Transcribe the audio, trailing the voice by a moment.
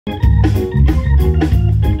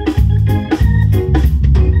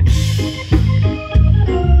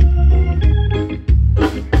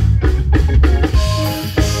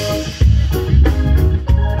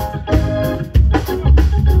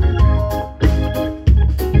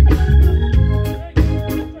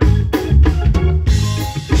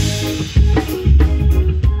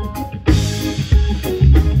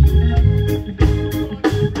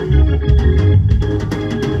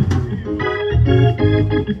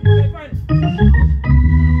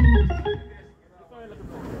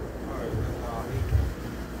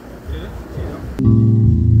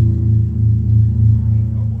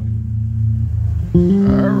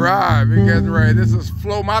getting ready. This is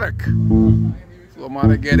Flowmatic.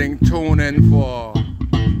 Flowmatic getting tuned in for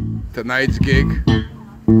tonight's gig.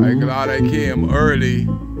 I'm glad I came early.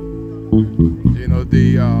 Gino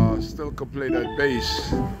D still can play that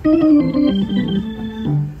bass.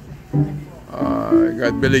 I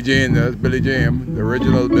got Billy Jane, that's Billy Jane, the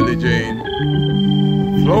original Billy Jane.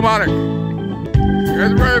 Flowmatic.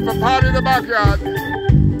 Get ready for Party in the Backyard.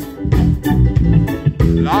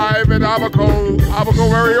 Live in Abaco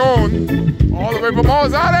very own, all the way from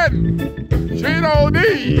Mozarten, Gino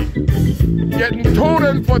D, getting tuned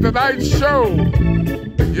in for tonight's show.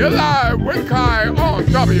 You're live with Kai on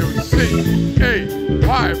WCAY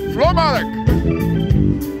Flowmatic.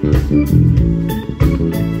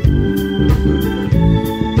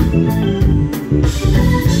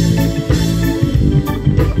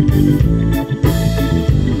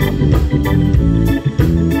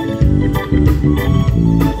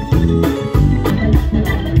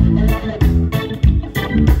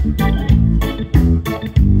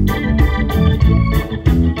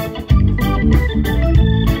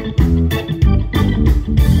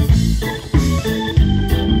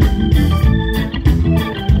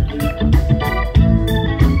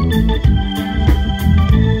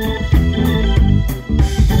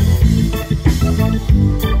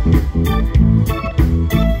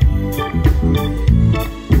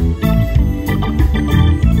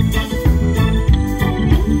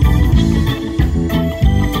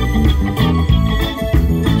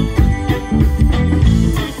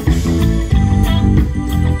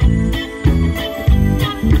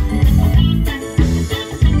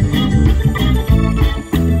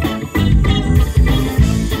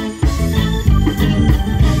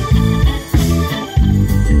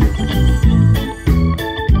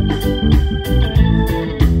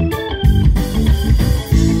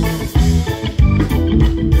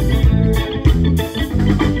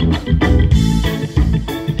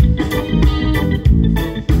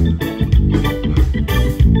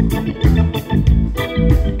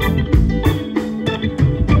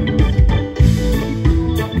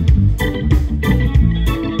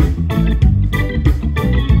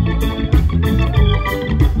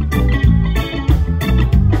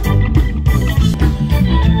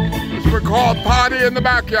 Called Party in the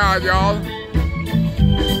Backyard, y'all.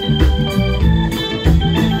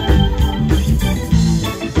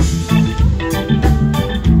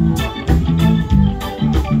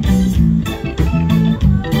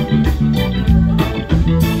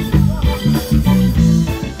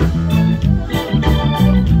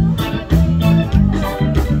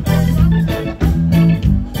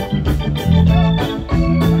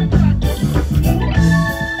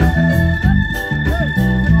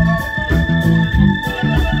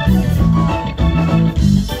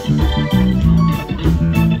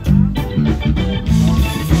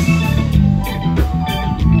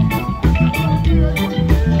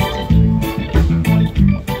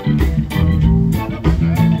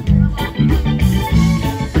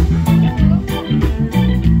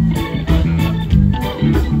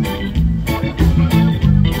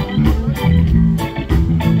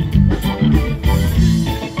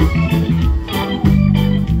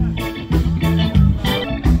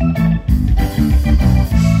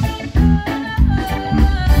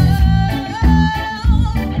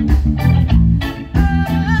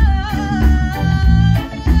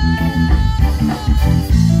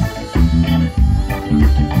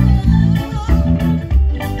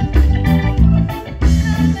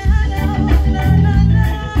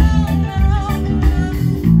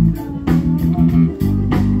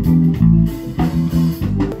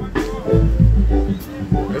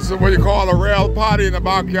 This is what you call a real party in the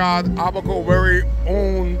backyard. Abaco very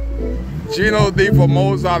own Gino D for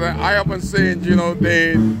Mozart. I haven't seen Gino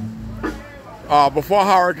D before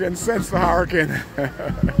hurricane, since the hurricane.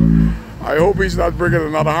 I hope he's not bringing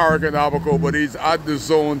another hurricane to Abaco, but he's at the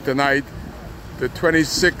zone tonight, the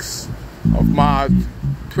 26th of March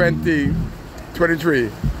 2023.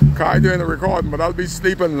 Kai doing the recording, but I'll be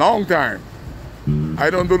sleeping long time. I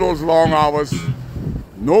don't do those long hours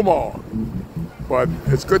no more. But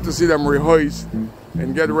it's good to see them rehearse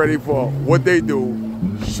and get ready for what they do.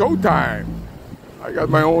 Showtime. I got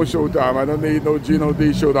my own showtime. I don't need no Gino D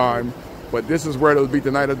showtime. But this is where it'll be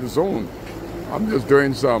tonight at the zone. I'm just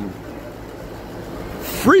doing some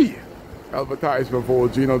free advertisement for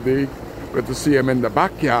Gino D. Good to see him in the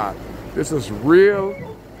backyard. This is real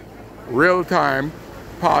time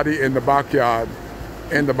party in the backyard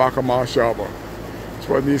in the back of Marsh Harbor. It's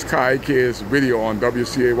one of these Kai K's video on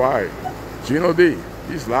WCAY. Gino D,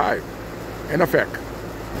 he's live, in effect.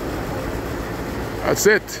 That's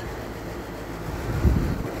it.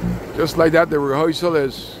 Just like that, the rehearsal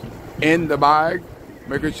is in the bag,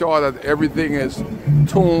 making sure that everything is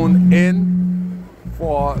tuned in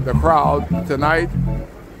for the crowd tonight.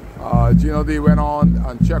 Gino D went on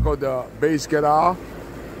and checked out the bass guitar,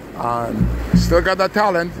 and still got that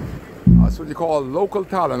talent. That's what you call local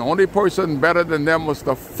talent. Only person better than them was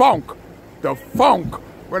the funk. The funk.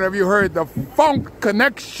 Whenever you heard the Funk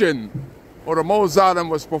Connection or the Mozart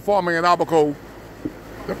was performing in Abaco,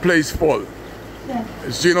 the place full. Yeah.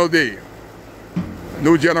 It's Gino D.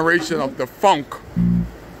 New generation of the funk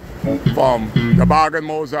from the Bargain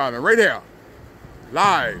Mozart. Right here,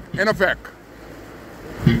 live, in effect.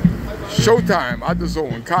 Showtime at the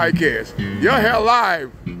Zone, Kai Case. You're here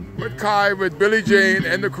live with Kai, with Billy Jane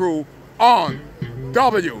and the crew on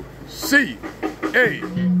WCAY,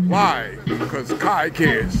 because Kai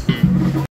cares.